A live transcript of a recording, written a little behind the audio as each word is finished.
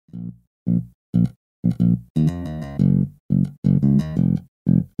Welcome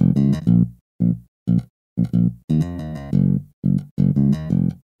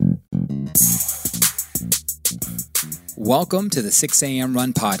to the 6 a.m.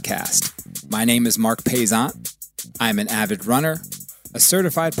 Run podcast. My name is Mark Payzant. I'm an avid runner, a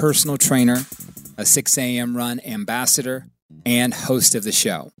certified personal trainer, a 6 a.m. Run ambassador, and host of the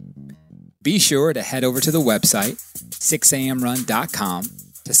show. Be sure to head over to the website, 6amrun.com,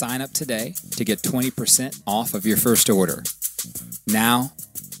 to sign up today to get 20% off of your first order. Now,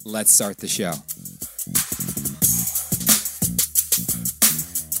 let's start the show.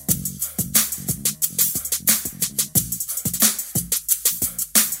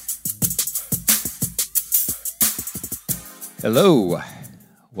 Hello.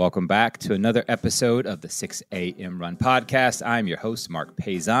 Welcome back to another episode of the 6 a.m. Run podcast. I'm your host, Mark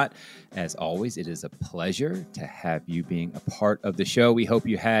Payzant. As always, it is a pleasure to have you being a part of the show. We hope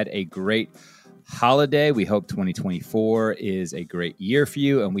you had a great holiday. We hope 2024 is a great year for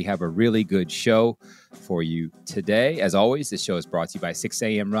you, and we have a really good show for you today. As always, this show is brought to you by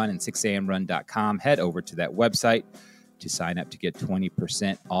 6am Run and 6amrun.com. Head over to that website to sign up to get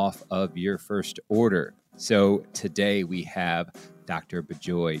 20% off of your first order. So today we have Dr.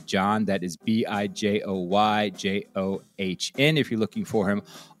 Bijoy John. That is Bijoyjohn. If you're looking for him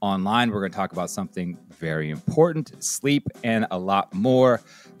online, we're going to talk about something very important, sleep, and a lot more.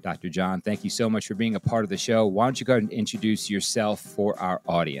 Dr. John, thank you so much for being a part of the show. Why don't you go ahead and introduce yourself for our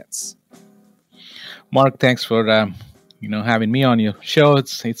audience? Mark, thanks for having me on your show.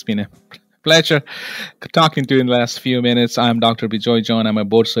 It's been a pleasure talking to you in the last few minutes. I'm Dr. Bijoy John. I'm a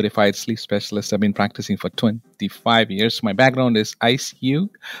board-certified sleep specialist. I've been practicing for 25 years. My background is ICU,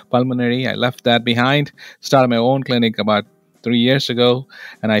 pulmonary. I left that behind, started my own clinic about 3 years ago,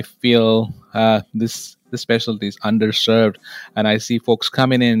 and I feel this specialty is underserved. And I see folks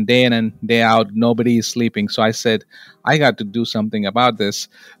coming in and day out. Nobody is sleeping. So I said, I got to do something about this.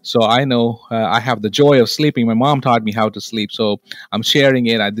 So I know I have the joy of sleeping. My mom taught me how to sleep. So I'm sharing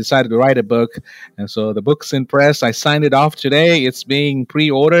it. I decided to write a book. And so the book's in press. I signed it off today. It's being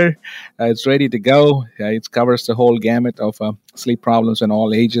pre-ordered. It's ready to go. It covers the whole gamut of sleep problems in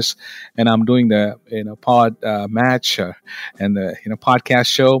all ages. And I'm doing the pod match and the podcast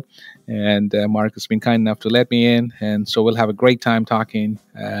show. And Mark has been kind enough to let me in. And so we'll have a great time talking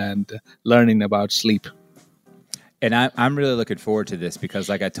and learning about sleep. And I'm really looking forward to this because,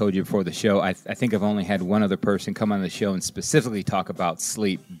 like I told you before the show, I think I've only had one other person come on the show and specifically talk about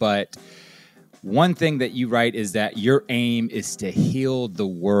sleep. But one thing that you write is that your aim is to heal the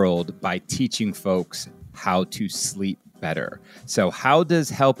world by teaching folks how to sleep better. So how does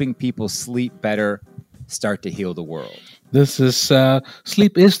helping people sleep better start to heal the world? This is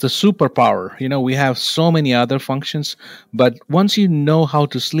sleep is the superpower. We have so many other functions, but once you know how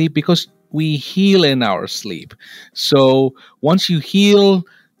to sleep, because we heal in our sleep. So once you sleep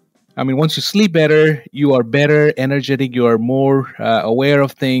better, you are better, energetic, you are more aware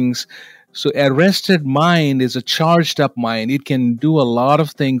of things. So a rested mind is a charged up mind. It can do a lot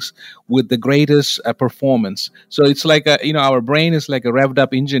of things with the greatest performance. So it's like our brain is like a revved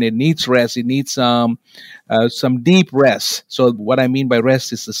up engine. It needs rest. It needs some deep rest. So what I mean by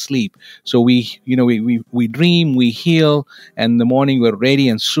rest is the sleep. So we dream, we heal, and in the morning we're ready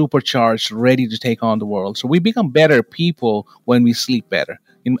and supercharged, ready to take on the world. So we become better people when we sleep better.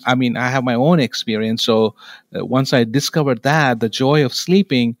 I have my own experience. So once I discovered that, the joy of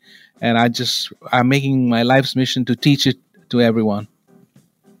sleeping, and I'm making my life's mission to teach it to everyone.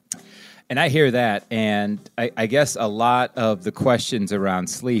 And I hear that. And I guess a lot of the questions around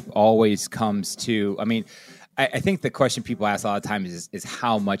sleep always comes to, I think the question people ask a lot of times is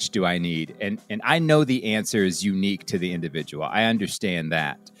how much do I need? And I know the answer is unique to the individual. I understand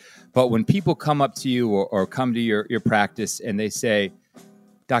that. But when people come up to you or come to your practice and they say,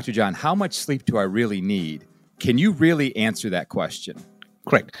 Dr. John, how much sleep do I really need? Can you really answer that question?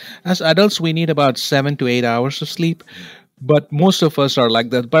 Correct. As adults, we need about 7 to 8 hours of sleep, but most of us are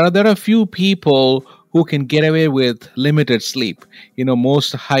like that. But there are a few people who can get away with limited sleep.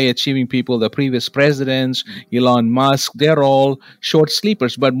 Most high-achieving people, the previous presidents, Elon Musk, they're all short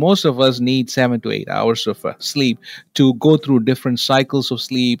sleepers. But most of us need 7 to 8 hours of sleep to go through different cycles of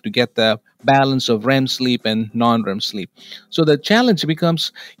sleep, to get the balance of REM sleep and non-REM sleep. So the challenge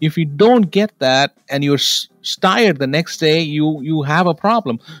becomes, if you don't get that and you're tired the next day, you have a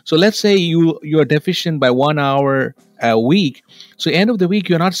problem. So let's say you're deficient by 1 hour a week. So end of the week,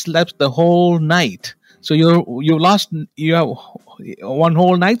 you're not slept the whole night. So you have one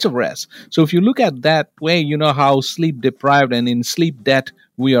whole night's of rest. So if you look at that way, you know how sleep deprived and in sleep debt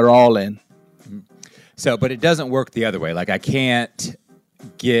we are all in. So, but it doesn't work the other way. Like I can't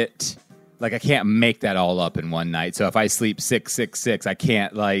get like I can't make that all up in one night. So if I sleep 6, 6, 6, I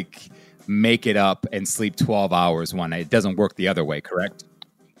can't like make it up and sleep 12 hours one night. It doesn't work the other way, correct?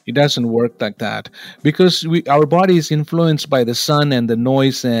 It doesn't work like that because our body is influenced by the sun and the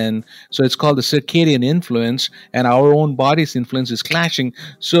noise, and so it's called the circadian influence, and our own body's influence is clashing.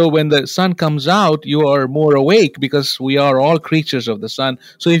 So when the sun comes out, you are more awake because we are all creatures of the sun.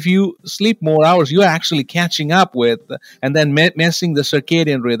 So if you sleep more hours, you are actually catching up with and then messing the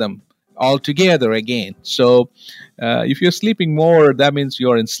circadian rhythm altogether again. So if you're sleeping more, that means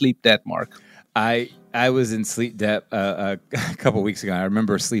you're in sleep debt, Mark. I was in sleep debt a couple of weeks ago. I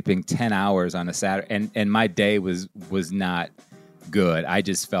remember sleeping 10 hours on a Saturday, and my day was not good. I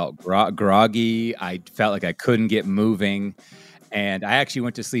just felt groggy. I felt like I couldn't get moving, and I actually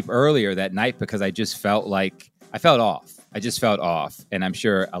went to sleep earlier that night because I just felt like I felt off. I just felt off, and I'm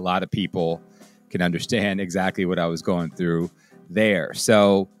sure a lot of people can understand exactly what I was going through there.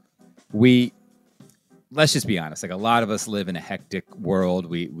 So let's just be honest. Like a lot of us live in a hectic world.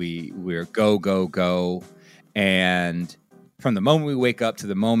 We're go, and from the moment we wake up to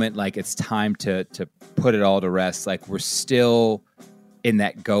the moment like it's time to put it all to rest, like we're still in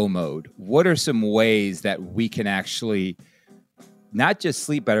that go mode. What are some ways that we can actually not just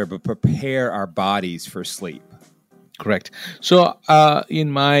sleep better, but prepare our bodies for sleep? Correct. So in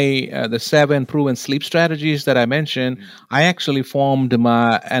my the 7 proven sleep strategies that I mentioned, I actually formed an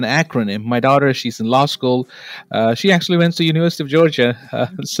acronym. My daughter, she's in law school. She actually went to University of Georgia.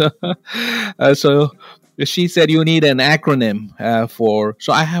 So she said you need an acronym for.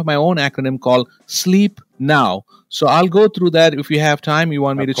 So I have my own acronym called Sleep Now. So I'll go through that if you have time. You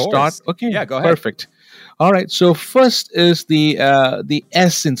want me to start? Okay. Yeah, go ahead. Perfect. All right. So first is the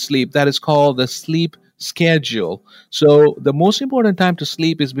S in sleep. That is called the sleep schedule. So the most important time to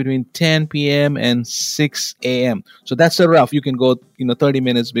sleep is between 10 p.m. and 6 a.m. So that's a rough. You can go, 30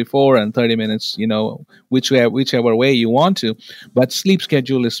 minutes before and 30 minutes, whichever way you want to. But sleep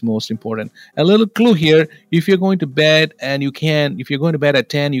schedule is most important. A little clue here: if you're going to bed if you're going to bed at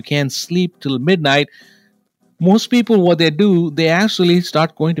 10, you can't sleep till midnight. Most people, what they do, they actually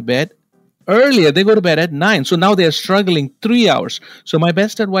start going to bed earlier. They go to bed at 9. So now they're struggling 3 hours. So my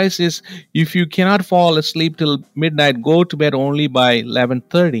best advice is, if you cannot fall asleep till midnight, go to bed only by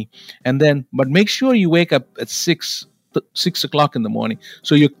 11:30, but make sure you wake up at 6 o'clock in the morning.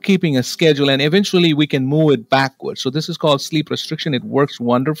 So you're keeping a schedule, and eventually we can move it backwards. So this is called sleep restriction. It works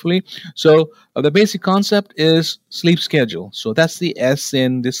wonderfully. So the basic concept is sleep schedule. So that's the S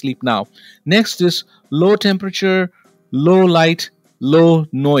in the Sleep Now. Next is low temperature, low light, low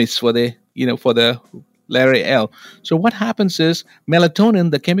noise for the letter L. So what happens is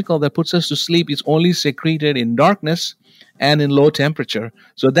melatonin, the chemical that puts us to sleep, is only secreted in darkness and in low temperature.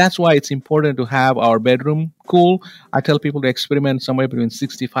 So that's why it's important to have our bedroom cool. I tell people to experiment somewhere between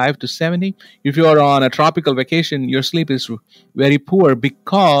 65 to 70. If you are on a tropical vacation, your sleep is very poor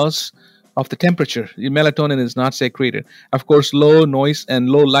because of the temperature. Your melatonin is not secreted. Of course, low noise and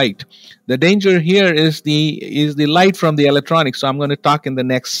low light. The danger here is the light from the electronics. So I'm going to talk in the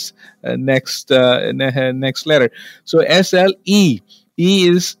next letter. So SLE. E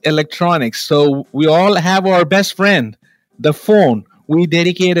is electronics. So we all have our best friend, the phone. We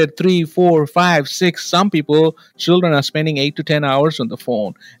dedicated 3, 4, 5, 6. Some people, children, are spending 8 to 10 hours on the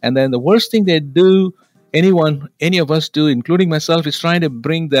phone. And then the worst thing they do, any of us do, including myself, is trying to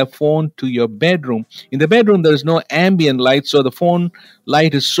bring the phone to your bedroom. In the bedroom, there's no ambient light, so the phone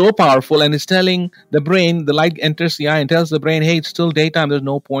light is so powerful, and it's telling the brain, the light enters the eye and tells the brain, hey, it's still daytime, there's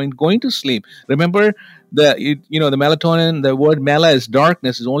no point going to sleep. Remember, the melatonin, the word mela is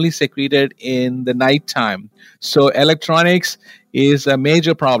darkness, is only secreted in the nighttime. So electronics is a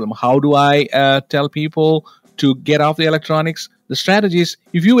major problem. How do I tell people to get off the electronics? The strategy is,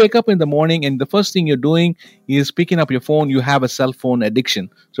 if you wake up in the morning and the first thing you're doing is picking up your phone, you have a cell phone addiction.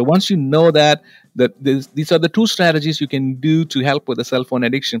 So once you know that these are the 2 strategies you can do to help with the cell phone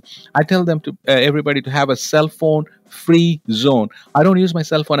addiction. I tell them to everybody to have a cell phone free zone. I don't use my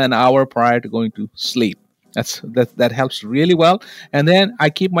cell phone an hour prior to going to sleep. That helps really well. And then I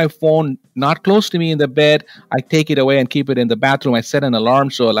keep my phone not close to me in the bed. I take it away and keep it in the bathroom. I set an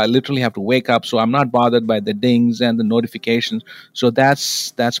alarm, so I literally have to wake up, so I'm not bothered by the dings and the notifications. So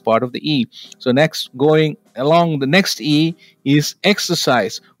that's part of the E. So next, going along, the next E is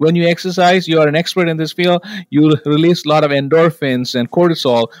exercise. When you exercise, you are an expert in this field. You release a lot of endorphins and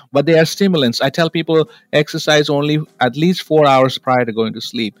cortisol, but they are stimulants. I tell people exercise only at least 4 hours prior to going to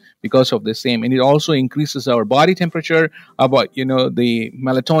sleep because of the same. And it also increases our body temperature. The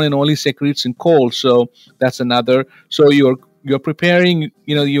melatonin only secretes in cold, so that's another. So you're you're preparing,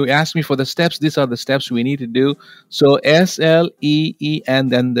 you ask me for the steps. These are the steps we need to do. So SLEE,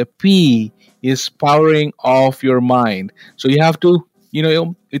 and then the P is powering off your mind. So you have to,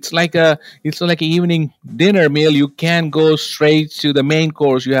 it's like an evening dinner meal. You can't go straight to the main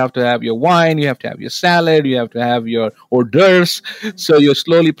course. You have to have your wine, you have to have your salad, you have to have your hors d'oeuvres. So you're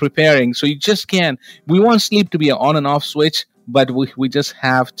slowly preparing. So you just can't. We want sleep to be an on and off switch, but we just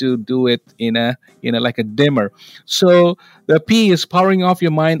have to do it in a like a dimmer. So the P is powering off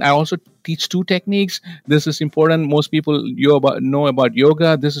your mind. I also teach two techniques. This is important. Most people know about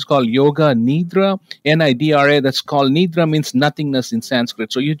yoga. This is called yoga nidra, Nidra. That's called nidra, means nothingness in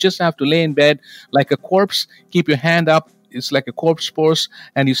Sanskrit. So you just have to lay in bed like a corpse, keep your hand up. It's like a corpse pose,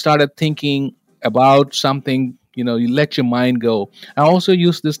 and you started thinking about something. You let your mind go. I also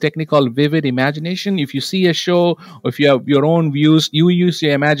use this technique called vivid imagination. If you see a show, or if you have your own views, you use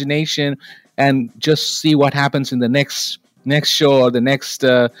your imagination and just see what happens in the next show, or the next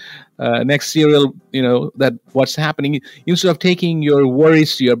serial. That what's happening. Instead of taking your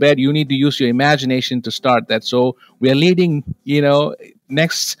worries to your bed, you need to use your imagination to start that. So we are leading.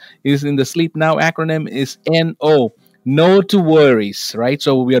 Next is in the Sleep Now acronym is NO. No to worries, right?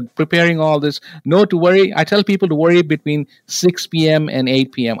 So we are preparing all this. No to worry. I tell people to worry between 6 p.m. and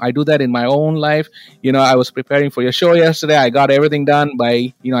 8 p.m. I do that in my own life. I was preparing for your show yesterday. I got everything done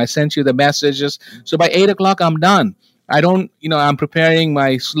by, I sent you the messages. So by 8 o'clock, I'm done. I don't, I'm preparing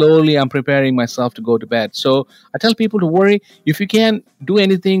myself to go to bed. So I tell people to worry. If you can't do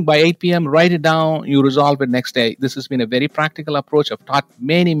anything by 8 p.m., write it down. You resolve it next day. This has been a very practical approach. I've taught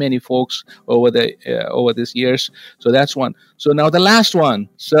many, many folks over these years. So that's one. So now the last one.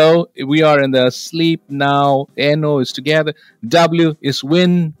 So we are in the Sleep Now. NO is together. W is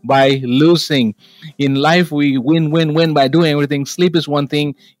win by losing. In life, we win by doing everything. Sleep is one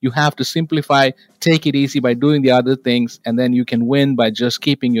thing. You have to simplify. Take it easy by doing the other things, and then you can win by just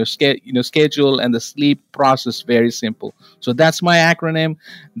keeping your schedule and the sleep process very simple. So that's my acronym.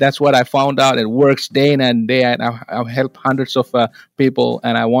 That's what I found out. It works day in and day out. I've helped hundreds of people,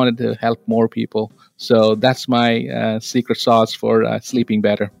 and I wanted to help more people. So that's my secret sauce for sleeping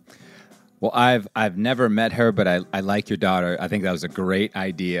better. Well, I've never met her, but I like your daughter. I think that was a great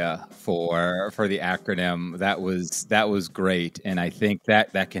idea for the acronym. That was great, and I think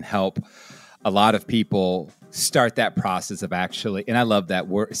that can help a lot of people start that process of actually. And I love that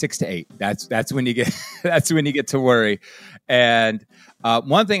word 6 to 8. That's when you get that's when you get to worry. And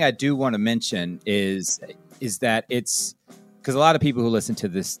one thing I do want to mention is that it's because a lot of people who listen to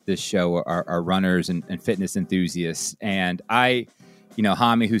this show are runners and fitness enthusiasts, and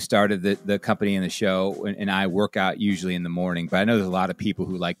Hami, who started the company and the show, and I work out usually in the morning, but I know there's a lot of people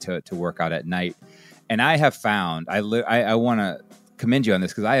who like to work out at night. And I have found, I want to commend you on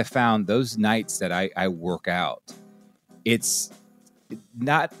this, because I have found those nights that I work out, it's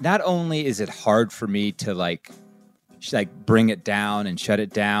not only is it hard for me to like bring it down and shut it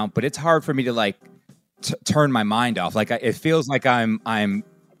down, but it's hard for me to turn my mind off. It feels like exactly.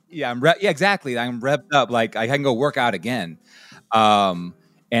 I'm revved up. Like I can go work out again. And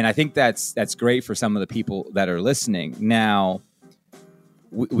I think that's great for some of the people that are listening. Now,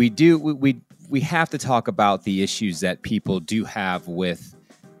 we have to talk about the issues that people do have with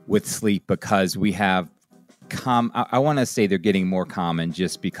sleep, because we have I want to say they're getting more common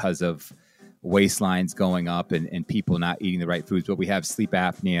just because of waistlines going up and people not eating the right foods. But we have sleep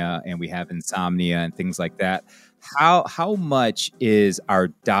apnea and we have insomnia and things like that. How much is our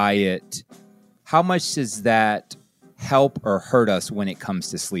diet? How much does that help or hurt us when it comes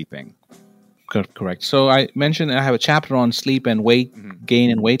to sleeping? Correct. So I mentioned I have a chapter on sleep and weight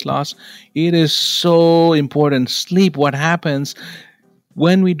gain and weight loss. It is so important. Sleep, what happens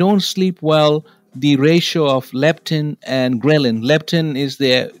when we don't sleep well, the ratio of leptin and ghrelin. Leptin is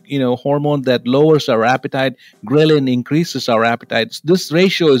the hormone that lowers our appetite. Ghrelin increases our appetite. This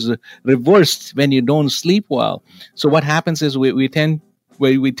ratio is reversed when you don't sleep well. So what happens is we tend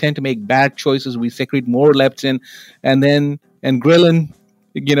to make bad choices. We secrete more leptin, and ghrelin.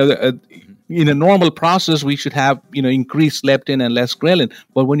 In a normal process, we should have increased leptin and less ghrelin.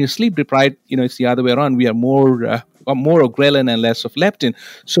 But when you're sleep deprived, it's the other way around. We are more of ghrelin and less of leptin.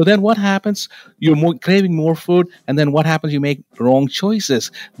 So then what happens? You're craving more food, and then what happens? You make wrong choices.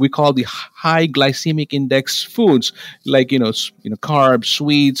 We call the high glycemic index foods, like carbs,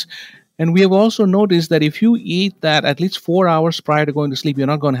 sweets. And we have also noticed that if you eat that at least 4 hours prior to going to sleep, you're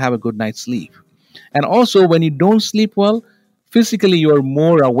not going to have a good night's sleep. And also, when you don't sleep well, physically, you're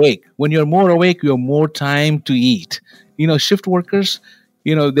more awake. When you're more awake, you have more time to eat. Shift workers,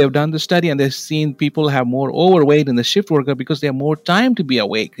 they've done the study and they've seen people have more overweight in the shift worker because they have more time to be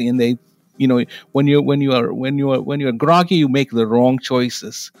awake, and they when you're groggy, you make the wrong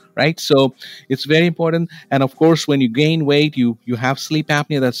choices, right? So it's very important. And of course, when you gain weight, you have sleep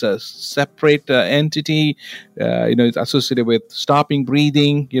apnea. That's a separate entity. It's associated with stopping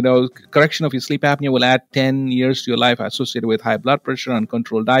breathing. Correction of your sleep apnea will add 10 years to your life, associated with high blood pressure,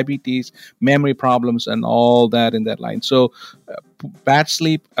 uncontrolled diabetes, memory problems, and all that in that line. So bad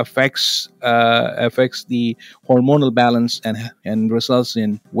sleep affects the hormonal balance and results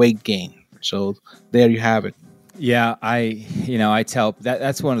in weight gain. So there you have it. Yeah, I tell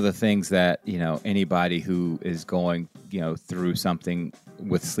that's one of the things that, anybody who is going, through something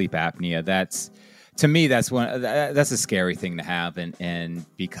with sleep apnea, to me, that's a scary thing to have. And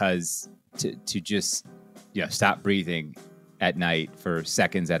because to just, stop breathing at night for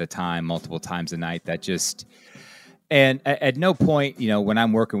seconds at a time, multiple times a night, and at no point, when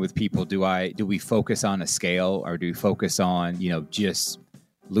I'm working with people, do we focus on a scale, or do we focus on, just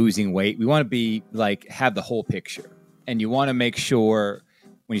losing weight? We want to be have the whole picture, and you want to make sure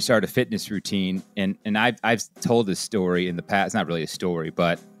when you start a fitness routine. And I've told this story in the past. It's not really a story,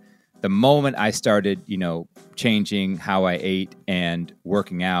 but the moment I started, changing how I ate and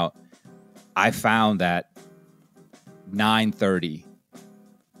working out, I found that 9:30,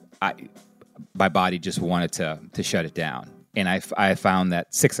 my body just wanted to shut it down, and I found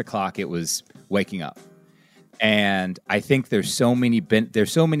that 6 o'clock it was waking up. And I think there's so many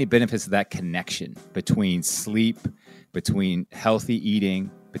benefits of that connection between sleep, between healthy eating,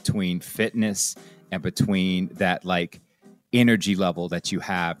 between fitness, and between that energy level that you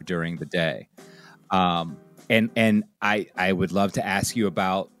have during the day. And I would love to ask you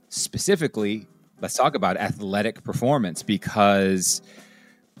about specifically. Let's talk about athletic performance, because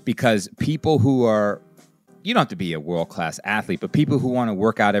people who are, you don't have to be a world-class athlete, but people who want to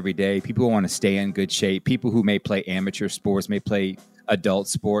work out every day, people who want to stay in good shape, people who may play amateur sports, may play adult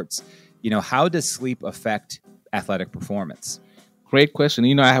sports, how does sleep affect athletic performance? Great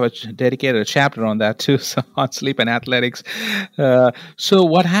question. I have dedicated a chapter on that too, so on sleep and athletics. So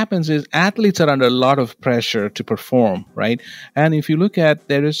what happens is athletes are under a lot of pressure to perform, right? And if you look at,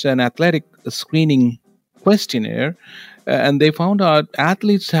 there is an athletic screening questionnaire, and they found out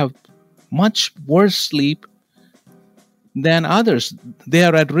athletes have much worse sleep than others. They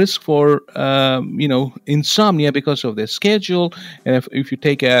are at risk for insomnia because of their schedule. And if you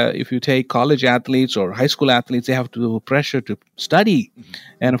take college athletes or high school athletes, they have to pressure to study,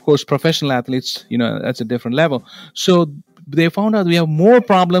 and of course professional athletes, that's a different level. So they found out we have more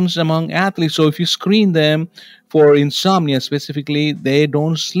problems among athletes. So if you screen them for insomnia specifically, they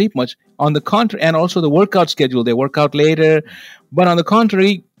don't sleep much. On the contrary, and also the workout schedule, they work out later. But on the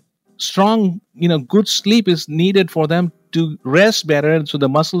contrary, strong, good sleep is needed for them to rest better, so the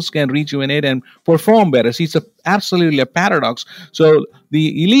muscles can rejuvenate and perform better. See, it's absolutely a paradox. So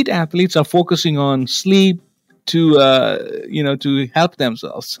the elite athletes are focusing on sleep to help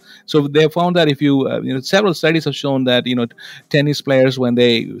themselves. So they found that if several studies have shown that tennis players, when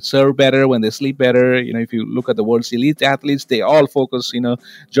they serve better, when they sleep better, if you look at the world's elite athletes, they all focus.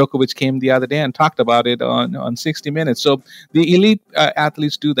 Djokovic came the other day and talked about it on 60 Minutes. So the elite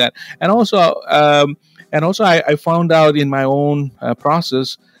athletes do that, and also I found out in my own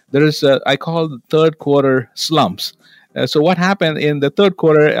process there is I call the third quarter slumps. So what happened in the third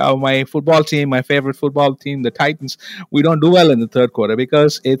quarter, my football team, my favorite football team, the Titans, we don't do well in the third quarter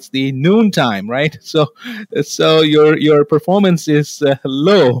because it's the noon time, right? So your performance is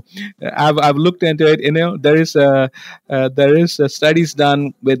low. I've looked into it. There is studies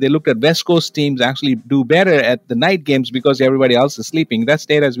done where they looked at West Coast teams actually do better at the night games because everybody else is sleeping. That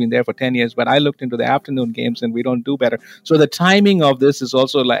data has been there for 10 years, but I looked into the afternoon games and we don't do better. So the timing of this is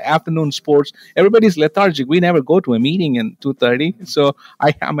also like afternoon sports. Everybody's lethargic. We never go to a meeting in 2:30, so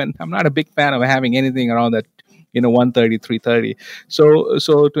I'm not a big fan of having anything around that 1:30, 3:30.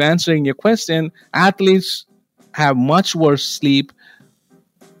 So to answering your question, athletes have much worse sleep,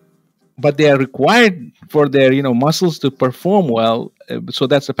 but they are required for their muscles to perform well. So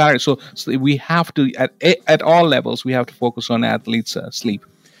that's the paradox. So we have to at all levels we have to focus on athletes' sleep.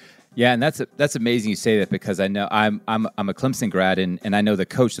 Yeah, and that's amazing you say that, because I know I'm a Clemson grad, and I know the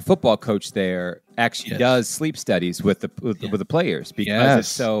football coach there actually does sleep studies with the players, because it's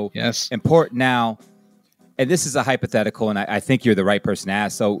so important now. And this is a hypothetical, and I think you're the right person to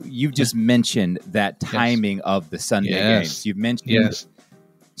ask. So you've just mentioned that timing of the Sunday games. You've mentioned.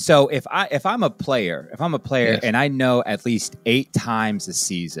 So if I'm a player, and I know at least 8 times a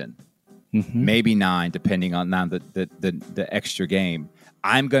season, maybe 9, depending on now the extra game,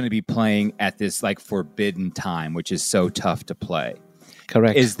 I'm going to be playing at this forbidden time, which is so tough to play.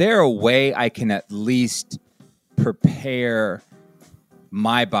 Correct. Is there a way I can at least prepare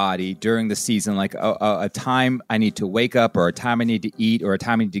my body during the season, like a time I need to wake up or a time I need to eat or a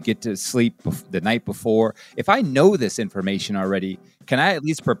time I need to get to sleep the night before, if I know this information already, can I at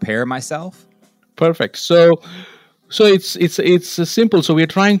least prepare myself? Perfect. So it's simple. So we're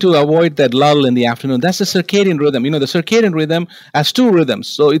trying to avoid that lull in the afternoon. That's the circadian rhythm. The circadian rhythm has two rhythms.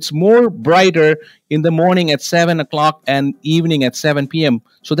 So it's more brighter in the morning at 7 o'clock and evening at 7 p.m.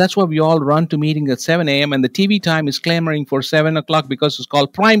 So that's why we all run to meetings at 7 a.m. And the TV time is clamoring for 7 o'clock because it's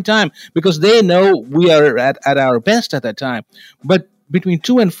called prime time, because they know we are at our best at that time. But between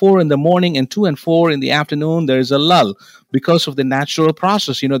 2 and 4 in the morning and 2 and 4 in the afternoon, there is a lull because of the natural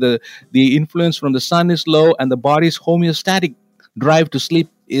process. The influence from the sun is low and the body's homeostatic drive to sleep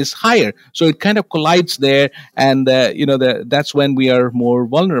is higher. So it kind of collides there, and that's when we are more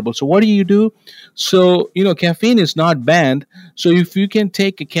vulnerable. So what do you do? So caffeine is not banned. So if you can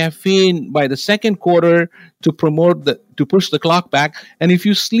take a caffeine by the second quarter to push the clock back, and if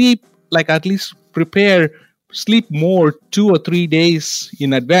you sleep, like at least sleep more 2 or 3 days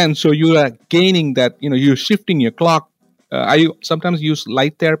in advance, so you are gaining that. You're shifting your clock. I sometimes use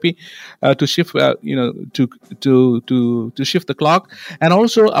light therapy to shift, to shift the clock, and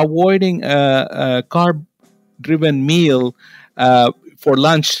also avoiding a carb-driven meal for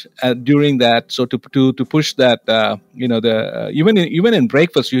lunch during that. So to push that, even in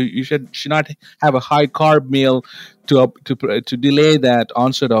breakfast, you should not have a high carb meal to delay that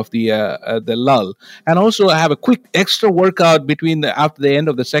onset of the lull. And also have a quick extra workout after the end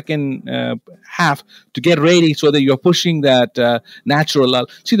of the second half to get ready, so that you're pushing that natural lull.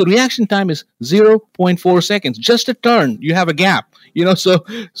 See, the reaction time is 0.4 seconds, just a turn. You have a gap. So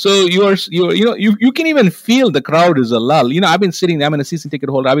you can even feel the crowd is a lull. I've been sitting there. I'm a season ticket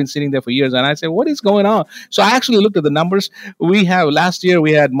holder. I've been sitting there for years, and I say, what is going on? So I actually looked at the numbers. Last year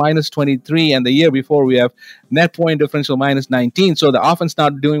we had minus 23, and the year before we have net point differential minus 19. So the offense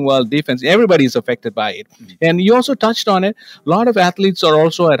not doing well, defense, everybody is affected by it. Mm-hmm. And you also touched on it. A lot of athletes are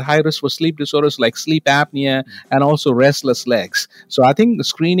also at high risk for sleep disorders like sleep apnea and also restless legs. So I think the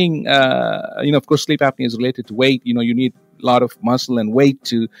screening, of course, sleep apnea is related to weight. You need a lot of muscle and weight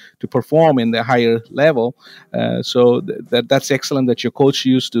to perform in the higher level. So that's excellent that your coach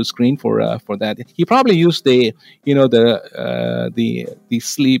used to screen for that. He probably used the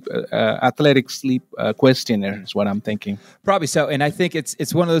sleep athletic sleep questionnaire is what I'm thinking. Probably so. And I think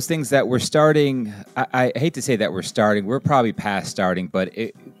it's one of those things that we're starting. I hate to say that we're starting. We're probably past starting, but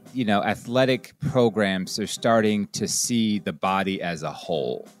athletic programs are starting to see the body as a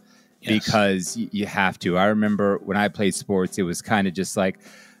whole. Yes. Because you have to. I remember when I played sports, it was kind of just like,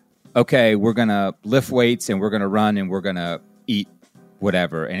 okay, we're going to lift weights and we're going to run and we're going to eat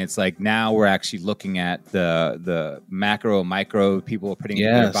whatever. And it's like now we're actually looking at the macro, micro people are putting in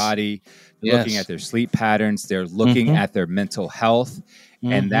their body, looking at their sleep patterns. They're looking at their mental health.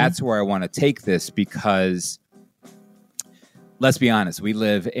 And that's where I want to take this, because let's be honest, we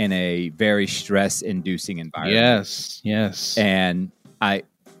live in a very stress-inducing environment. Yes. And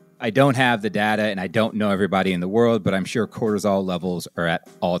I don't have the data, and I don't know everybody in the world, but I'm sure cortisol levels are at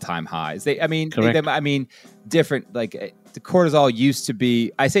all-time highs. Different. Like the cortisol used to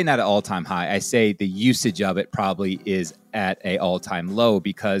be, I say not at all-time high. I say the usage of it probably is at a all-time low,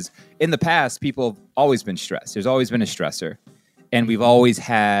 because in the past, people have always been stressed. There's always been a stressor, and we've always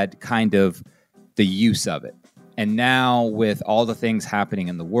had kind of the use of it. And now with all the things happening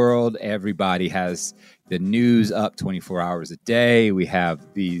in the world, everybody has the news up 24 hours a day. We have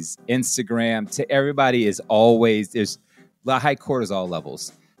these Instagram. Everybody is always, there's high cortisol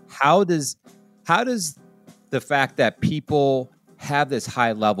levels. How does the fact that people have this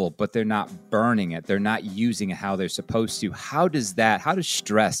high level, but they're not burning it, they're not using it how they're supposed to, how does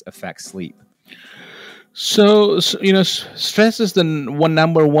stress affect sleep? So stress is the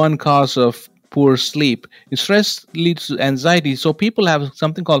number one cause of poor sleep. Stress leads to anxiety. So people have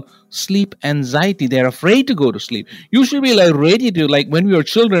something called sleep anxiety. They're afraid to go to sleep. You should be like ready to, like when we were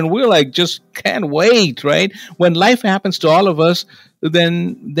children, we're like just can't wait, right? When life happens to all of us,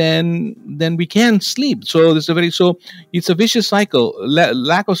 then we can't sleep. So it's a vicious cycle.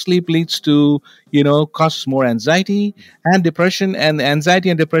 Lack of sleep leads to causes more anxiety and depression, and anxiety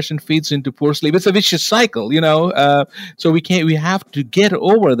and depression feeds into poor sleep. It's a vicious cycle, so we have to get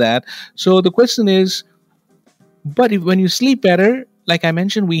over that. So the question is, but when you sleep better, like I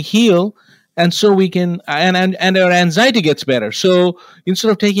mentioned, we heal. And so we can, and our anxiety gets better. So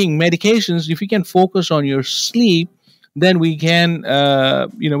instead of taking medications, if you can focus on your sleep, then we can,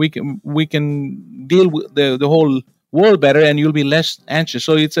 we can deal with the whole world better, and you'll be less anxious.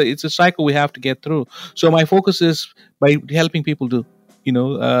 So it's a cycle we have to get through. So my focus is by helping people to,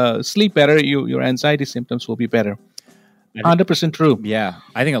 sleep better, your anxiety symptoms will be better. 100% true. Yeah,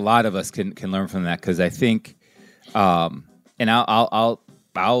 I think a lot of us can learn from that, because I think, and I'll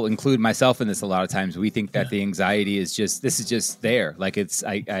include myself in this. A lot of times we think that the anxiety is just there, like it's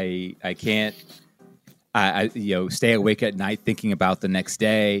I can't. Stay awake at night thinking about the next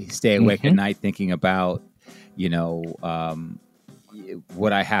day. Stay awake at night thinking about,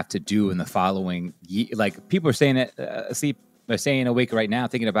 what I have to do in the following year. Like people are saying it asleep. They're staying awake right now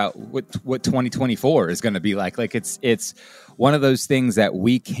thinking about what 2024 is going to be like. Like it's one of those things that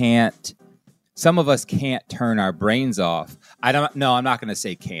we can't. Some of us can't turn our brains off. I'm not going to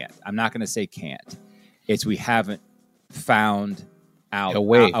say can't. I'm not going to say can't. It's we haven't found out a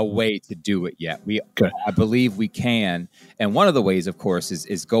way to do it yet. I believe we can. And one of the ways, of course,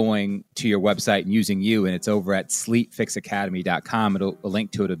 is going to your website and using you. And it's over at sleepfixacademy.com. A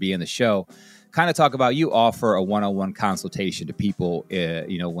link to it will be in the show. Kind of talk about, you offer a one-on-one consultation to people,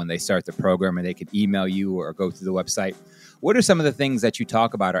 when they start the program, and they can email you or go through the website. What are some of the things that you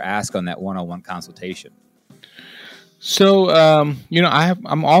talk about or ask on that one-on-one consultation? So,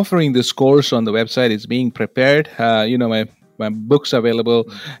 I'm offering this course on the website. It's being prepared. My books are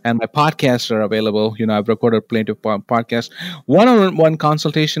available and my podcasts are available. I've recorded plenty of podcasts. One-on-one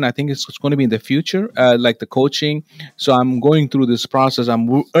consultation, I think it's going to be in the future, like the coaching. So I'm going through this process.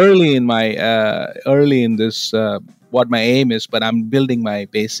 I'm early in this, what my aim is, but I'm building my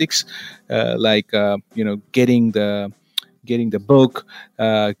basics, getting the book,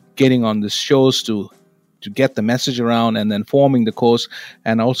 getting on the shows to get the message around, and then forming the course.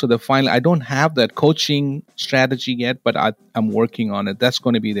 And also I don't have that coaching strategy yet, but I'm working on it. That's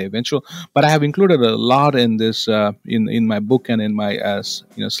going to be the eventual. But I have included a lot in this, in my book and in my,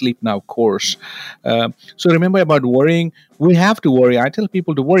 Sleep Now course. So remember about worrying. We have to worry. I tell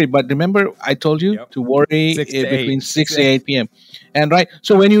people to worry, but remember I told you to worry between 6 to 8 p.m. And right.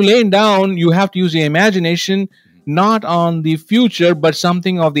 So when you're laying down, you have to use your imagination, not on the future, but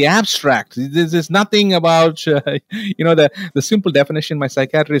something of the abstract. This is nothing about, the simple definition my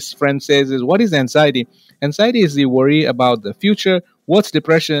psychiatrist friend says is, what is anxiety? Anxiety is the worry about the future. What's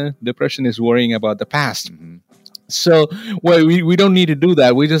depression? Depression is worrying about the past. Mm-hmm. So we don't need to do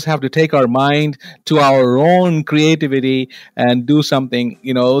that. We just have to take our mind to our own creativity and do something,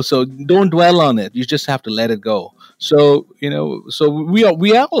 so don't dwell on it. You just have to let it go. So, so we all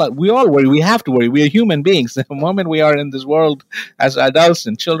worry. We have to worry. We are human beings. The moment we are in this world as adults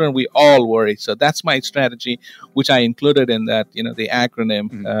and children, we all worry. So that's my strategy, which I included in that, the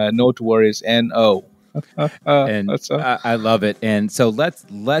acronym, No to Worry is NO. And I love it. And so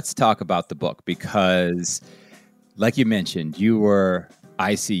let's talk about the book, because like you mentioned, you were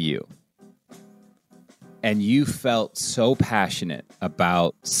ICU and you felt so passionate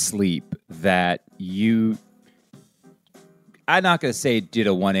about sleep that I'm not going to say did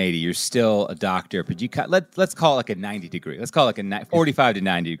a 180. You're still a doctor, but let's call it like a 90 degree. Let's call it like a 45 to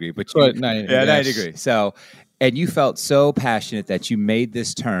 90 degree. But 90 degree. So, and you felt so passionate that you made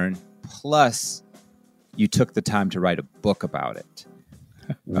this turn. Plus, you took the time to write a book about it.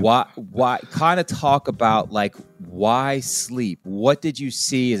 Why kind of talk about like why sleep? What did you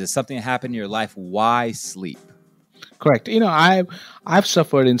see? Is it something that happened in your life? Why sleep? Correct. I've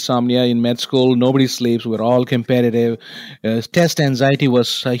suffered insomnia in med school. Nobody sleeps. We're all competitive. Test anxiety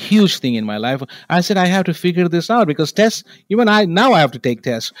was a huge thing in my life. I said I have to figure this out, because tests. Now I have to take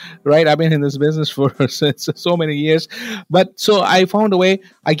tests. Right. I've been in this business for so many years, but so I found a way.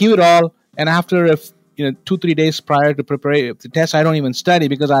 I give it all, and after 2-3 days prior to prepare the test, I don't even study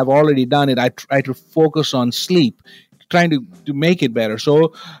because I've already done it. I try to focus on sleep, trying to make it better.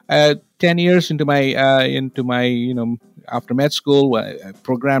 So 10 years into my after med school, I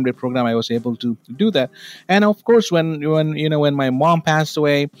programmed a program, I was able to do that. And of course, when my mom passed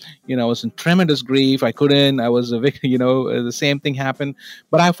away, I was in tremendous grief. I was a victim, the same thing happened.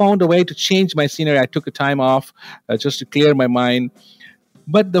 But I found a way to change my scenery. I took a time off just to clear my mind.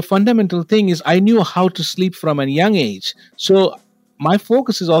 But the fundamental thing is I knew how to sleep from a young age. So my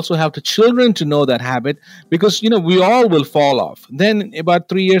focus is also have the children to know that habit, because, we all will fall off. Then about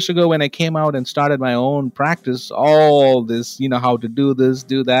 3 years ago, when I came out and started my own practice, all this, how to do this,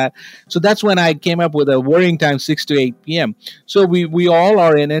 do that. So that's when I came up with a worrying time, 6 to 8 p.m. So we all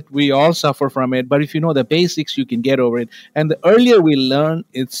are in it. We all suffer from it. But if you know the basics, you can get over it. And the earlier we learn,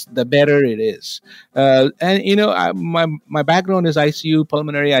 the better it is. My background is ICU,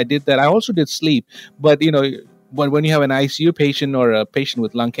 pulmonary. I did that. I also did sleep. But, when you have an ICU patient or a patient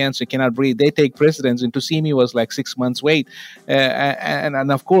with lung cancer cannot breathe, they take precedence. And to see me was like 6 months wait.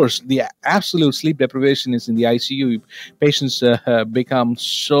 And of course, the absolute sleep deprivation is in the ICU. Patients become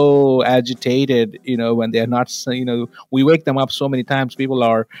so agitated, when they're not, we wake them up so many times. People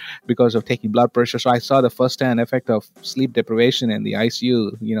are, because of taking blood pressure. So I saw the first-hand effect of sleep deprivation in the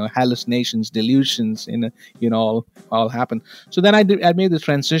ICU, hallucinations, delusions, all happen. So then I made the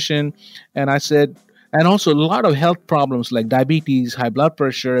transition, and I said, and also a lot of health problems like diabetes, high blood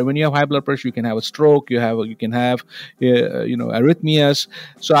pressure. And when you have high blood pressure, you can have a stroke, you can have arrhythmias.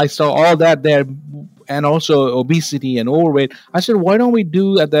 So I saw all that there, and also obesity and overweight. I said, why don't we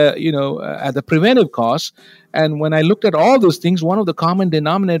do at the preventive cost? And when I looked at all those things, one of the common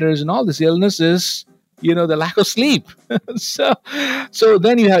denominators in all these illnesses, the lack of sleep. so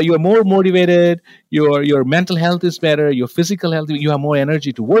then you're more motivated, your mental health is better, your physical health, you have more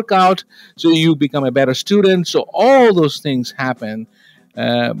energy to work out, so you become a better student. So all those things happen.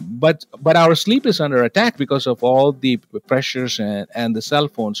 But our sleep is under attack because of all the pressures and the cell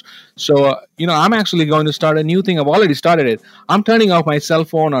phones. So I'm actually going to start a new thing. I've already started it. I'm turning off my cell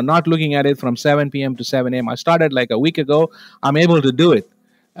phone or not looking at it from 7 p.m. to 7 a.m. I started like a week ago. I'm able to do it.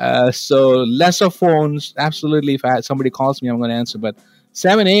 So less of phones. Absolutely. If somebody calls me, I'm going to answer. But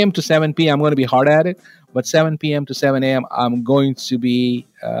 7 a.m. to 7 p.m., I'm going to be hard at it. But 7 p.m. to 7 a.m., I'm going to be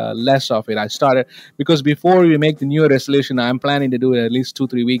less of it. I started because before we make the new resolution, I'm planning to do it at least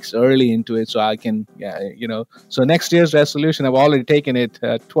 2-3 weeks early into it, so I can, So next year's resolution, I've already taken it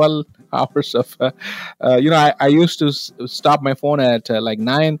 12 hours of, I used to stop my phone at like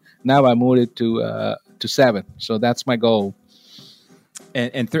 9. Now I moved it to 7. So that's my goal.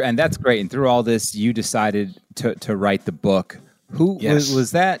 And that's great. And through all this, you decided to write the book. Yes.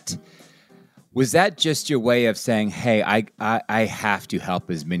 Was that? Was that just your way of saying, hey, I have to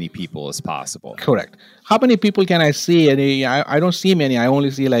help as many people as possible? Correct. How many people can I see? And I don't see many. I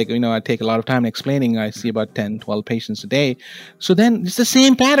only see I take a lot of time explaining. I see about 10, 12 patients a day. So then it's the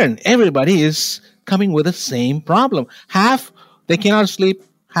same pattern. Everybody is coming with the same problem. Half, they cannot sleep.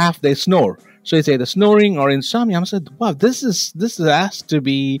 Half, they snore. So it's either snoring or insomnia. I said, wow, this has to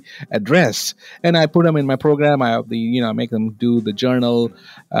be addressed. And I put them in my program. I have I make them do the journal,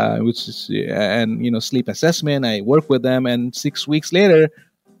 which is, and, sleep assessment. I work with them. And 6 weeks later,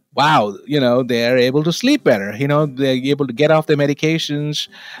 wow, they're able to sleep better. They're able to get off their medications.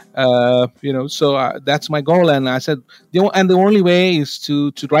 So that's my goal. And I said, the only way is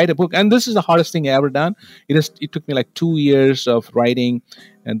to write a book. And this is the hardest thing I ever done. It took me like 2 years of writing.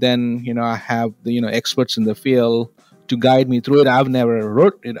 And then, I have the, experts in the field to guide me through it. I've never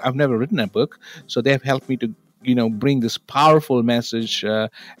written a book. So they've helped me to, bring this powerful message.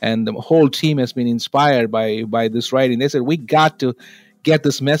 And the whole team has been inspired by this writing. They said, we got to get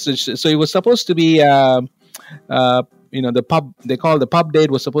this message. So it was supposed to be, the pub, they call the pub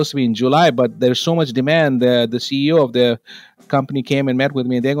date was supposed to be in July, but there's so much demand. The CEO of the company came and met with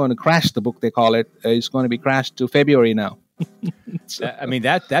me. They're going to crash the book, they call it. It's going to be crashed to February now. So, I mean,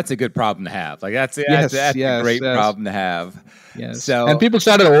 that's a good problem to have. Like that's a great problem to have. Yes. So, and people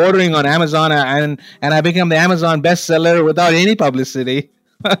started ordering on Amazon, and I became the Amazon bestseller without any publicity.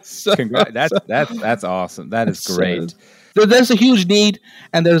 That's awesome. That is great. So there's a huge need,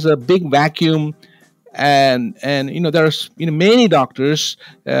 and there's a big vacuum, and there's many doctors,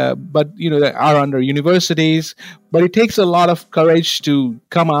 but that are under universities. But it takes a lot of courage to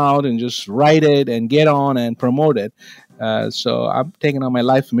come out and just write it and get on and promote it. So I'm taking on my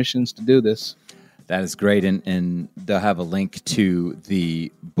life missions to do this. That is great, and they'll have a link to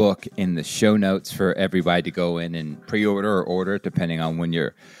the book in the show notes for everybody to go in and pre-order or order, depending on when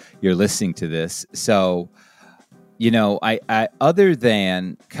you're listening to this. So, I other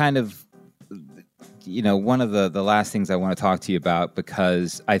than kind of, one of the last things I want to talk to you about,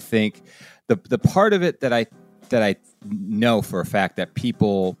 because I think the part of it that I know for a fact that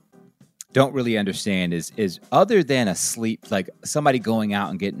people don't really understand is other than a sleep, like somebody going out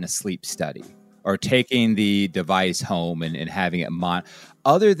and getting a sleep study or taking the device home and having it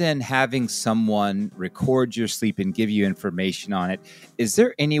other than having someone record your sleep and give you information on it, is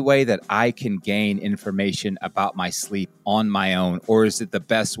there any way that I can gain information about my sleep on my own, or is it the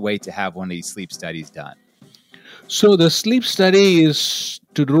best way to have one of these sleep studies done? So the sleep study is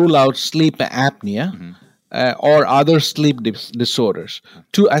to rule out sleep apnea. Mm-hmm. Or other sleep disorders.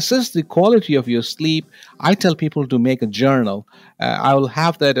 To assess the quality of your sleep, I tell people to make a journal. I will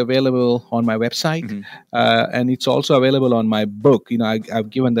have that available on my website, mm-hmm. And it's also available on my book. I've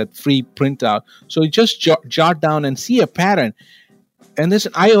given that free printout. So you just jot down and see a pattern. And this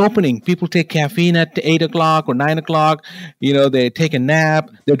is eye-opening. People take caffeine at 8 o'clock or 9 o'clock. They take a nap.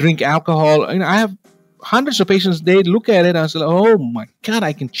 They drink alcohol. I have hundreds of patients, they look at it and say, oh my God,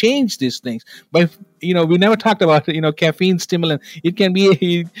 I can change these things. But, we never talked about, caffeine stimulant. It can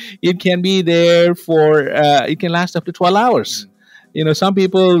be there for, it can last up to 12 hours. Some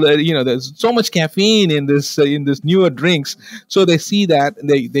people, there's so much caffeine in this newer drinks, so they see that, and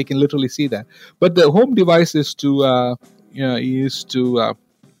they can literally see that. But the home device is to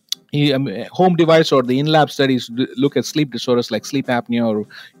home device or the in-lab studies look at sleep disorders like sleep apnea or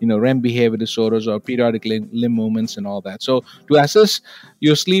REM behavior disorders or periodic limb movements and all that. So to assess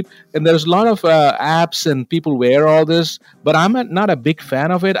your sleep, and there's a lot of apps and people wear all this, but I'm not a big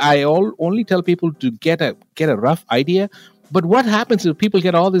fan of it. I only tell people to get a rough idea. But what happens if people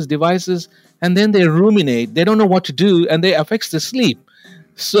get all these devices and then they ruminate, they don't know what to do, and they affects the sleep.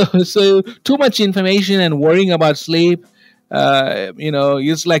 So too much information and worrying about sleep,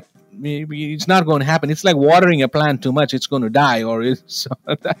 it's like, maybe it's not going to happen. It's like watering a plant too much; it's going to die.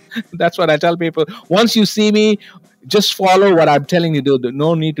 That's what I tell people. Once you see me, just follow what I'm telling you to do.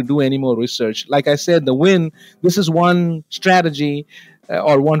 No need to do any more research. Like I said, the win. This is one strategy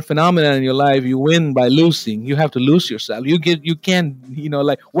or one phenomenon in your life. You win by losing. You have to lose yourself. You can't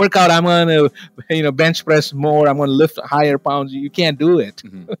like work out. I'm going to bench press more. I'm going to lift higher pounds. You can't do it.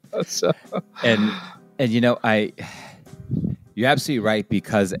 So and you're absolutely right,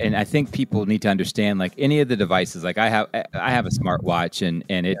 because, and I think people need to understand, like any of the devices, like I have a smartwatch,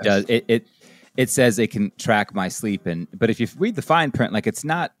 and it does it says it can track my sleep, but if you read the fine print, like it's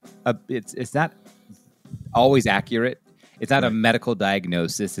not always accurate. It's not a medical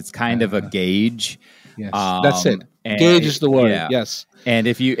diagnosis. It's kind of a gauge. Yes, that's it. Gauge is the word. Yeah. Yes. And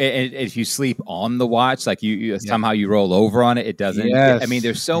if you sleep on the watch, like you somehow you roll over on it, it doesn't. Yes. I mean,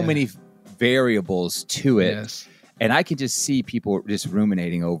 there's so many variables to it. Yes. And I can just see people just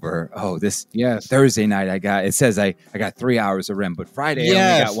ruminating over, this yes. Thursday night it says I got 3 hours of REM, but Friday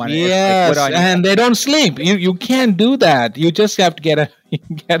I only got one. Yes, and they don't sleep. You can't do that. You just have to get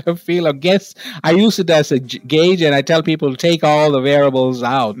a feel of guess. I use it as a gauge, and I tell people take all the variables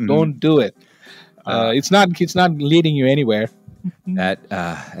out. Mm-hmm. Don't do it. It's not leading you anywhere.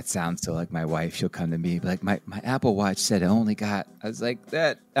 That sounds so like my wife. She'll come to me like my Apple Watch said I only got. I was like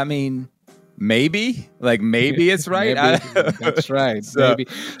that. I mean. Maybe it's right. That's right. Maybe.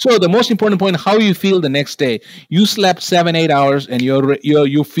 So the most important point: how you feel the next day. You slept 7-8 hours, and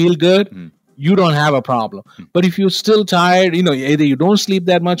you feel good. Mm. You don't have a problem. Mm. But if you're still tired, either you don't sleep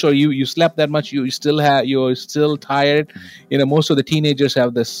that much or you slept that much, you're still tired. Mm. Most of the teenagers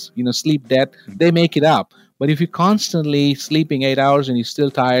have this sleep debt. Mm. They make it up. But if you're constantly sleeping 8 hours and you're still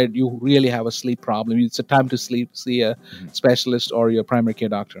tired, you really have a sleep problem. It's a time to see a specialist or your primary care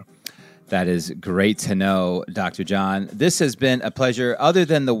doctor. That is great to know, Dr. John. This has been a pleasure. Other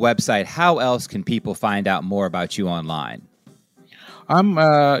than the website, how else can people find out more about you online?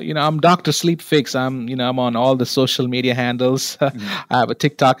 I'm Dr. Sleep Fix. I'm on all the social media handles. I have a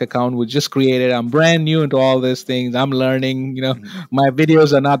TikTok account we just created. I'm brand new into all these things. I'm learning. My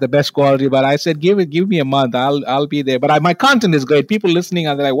videos are not the best quality, but I said give me a month. I'll be there. But my content is great. People listening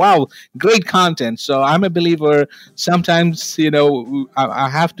are like, wow, great content. So I'm a believer. Sometimes I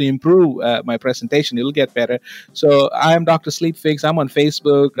have to improve my presentation. It'll get better. So I am Dr. Sleep Fix. I'm on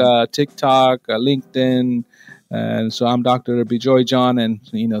Facebook, TikTok, LinkedIn. And so I'm Dr. Bijoy John, and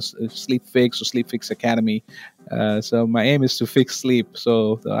Sleep Fix or Sleep Fix Academy. So my aim is to fix sleep.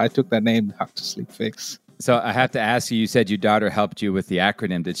 So I took that name, Dr. Sleep Fix. So I have to ask you, you said your daughter helped you with the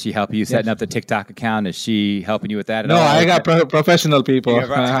acronym. Did she help you setting up the TikTok account? Is she helping you with that at all? No, I got professional people.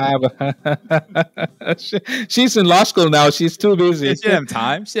 She's in law school now. She's too busy. She didn't have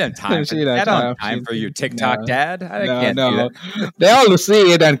time. She didn't have time for your TikTok dad. I can't do that. They all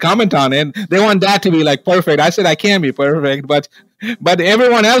see it and comment on it. They want that to be like perfect. I said I can't be perfect, but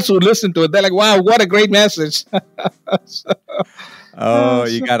everyone else who listen to it, they're like, wow, what a great message. Oh,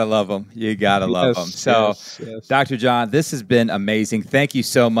 you got to love them. You got to love them. So, yes. Dr. John, this has been amazing. Thank you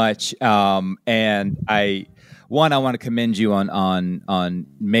so much. And I want to commend you on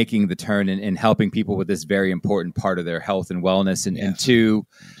making the turn and helping people with this very important part of their health and wellness. And two,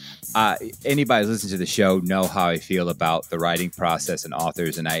 anybody who's listening to the show know how I feel about the writing process and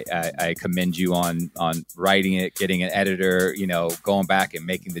authors. And I commend you on writing it, getting an editor, going back and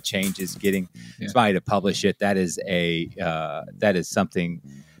making the changes, getting somebody to publish it. That is something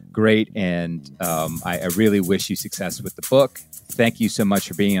great. And I really wish you success with the book. Thank you so much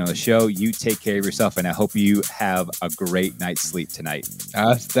for being on the show. You take care of yourself, and I hope you have a great night's sleep tonight.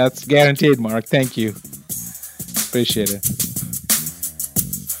 That's guaranteed, Mark. Thank you. Appreciate it.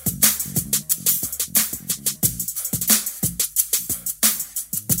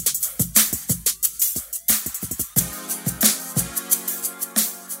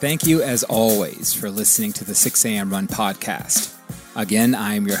 Thank you, as always, for listening to the 6 a.m. Run podcast. Again,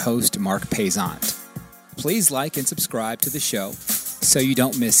 I am your host, Mark Paysant. Please like and subscribe to the show so you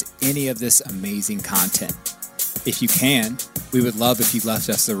don't miss any of this amazing content. If you can, we would love if you left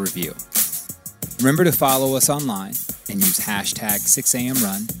us a review. Remember to follow us online and use hashtag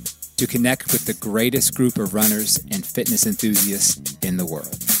 6AMRun to connect with the greatest group of runners and fitness enthusiasts in the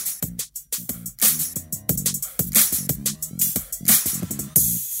world.